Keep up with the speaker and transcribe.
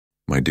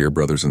my dear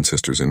brothers and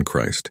sisters in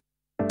Christ.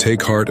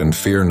 Take heart and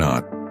fear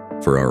not,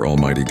 for our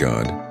Almighty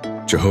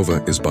God,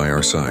 Jehovah, is by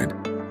our side.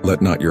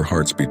 Let not your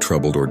hearts be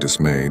troubled or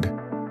dismayed,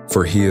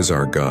 for He is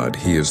our God.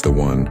 He is the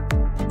one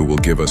who will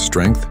give us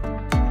strength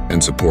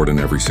and support in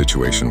every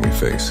situation we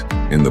face.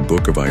 In the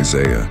book of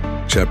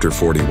Isaiah, chapter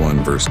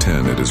 41, verse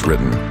 10, it is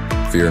written,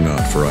 "Fear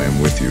not, for I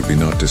am with you. Be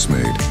not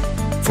dismayed,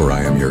 for I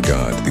am your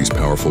God." These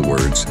powerful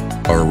words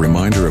are a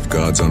reminder of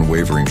God's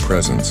unwavering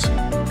presence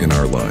in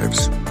our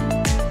lives.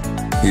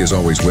 He is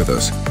always with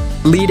us,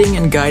 leading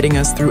and guiding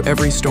us through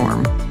every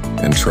storm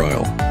and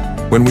trial.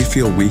 When we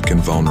feel weak and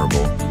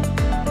vulnerable,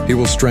 He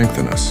will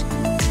strengthen us.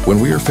 When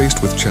we are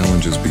faced with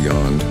challenges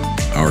beyond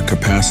our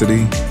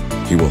capacity,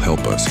 He will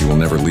help us. He will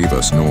never leave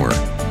us nor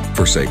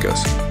forsake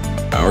us.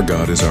 Our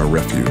God is our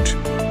refuge,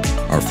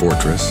 our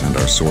fortress, and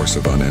our source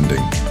of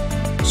unending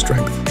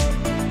strength.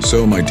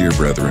 So, my dear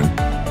brethren,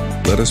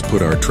 let us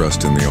put our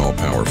trust in the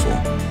all-powerful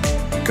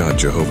God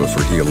Jehovah,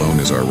 for He alone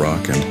is our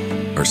rock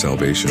and our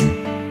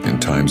salvation in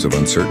times of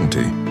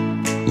uncertainty.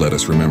 Let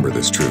us remember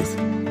this truth,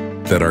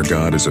 that our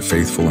God is a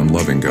faithful and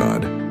loving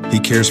God. He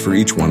cares for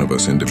each one of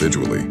us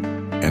individually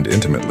and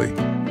intimately.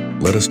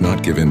 Let us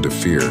not give in to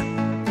fear,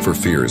 for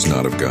fear is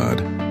not of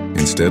God.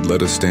 Instead,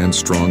 let us stand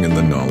strong in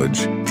the knowledge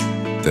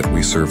that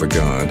we serve a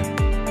God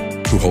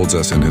who holds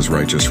us in His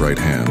righteous right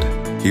hand.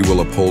 He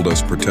will uphold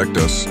us, protect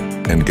us,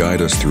 and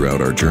guide us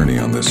throughout our journey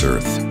on this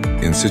earth.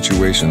 In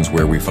situations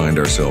where we find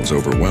ourselves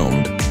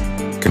overwhelmed,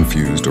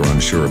 confused, or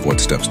unsure of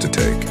what steps to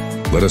take,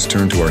 let us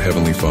turn to our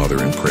Heavenly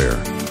Father in prayer.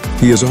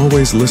 He is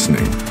always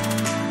listening,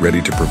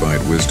 ready to provide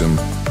wisdom,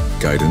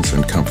 guidance,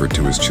 and comfort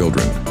to His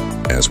children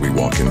as we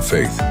walk in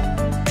faith.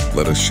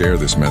 Let us share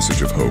this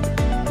message of hope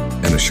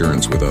and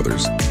assurance with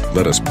others.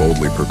 Let us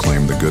boldly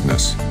proclaim the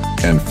goodness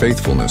and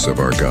faithfulness of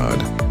our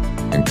God,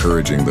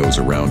 encouraging those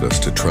around us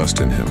to trust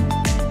in Him.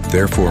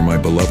 Therefore, my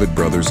beloved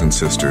brothers and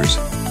sisters,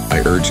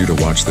 I urge you to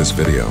watch this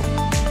video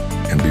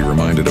and be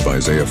reminded of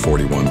Isaiah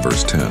 41,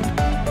 verse 10.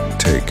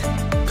 Take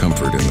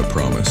comfort in the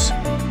promise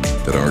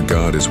that our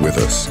God is with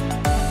us,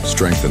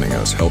 strengthening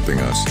us, helping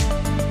us,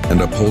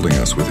 and upholding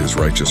us with His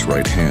righteous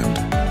right hand.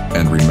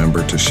 And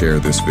remember to share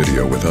this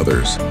video with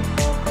others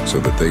so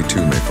that they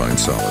too may find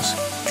solace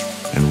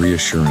and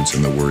reassurance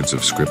in the words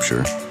of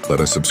Scripture. Let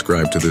us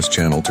subscribe to this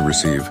channel to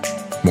receive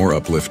more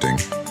uplifting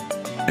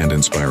and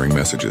inspiring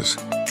messages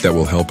that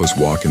will help us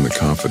walk in the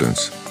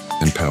confidence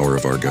and power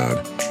of our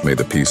God. May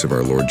the peace of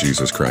our Lord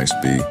Jesus Christ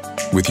be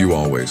with you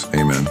always.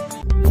 Amen.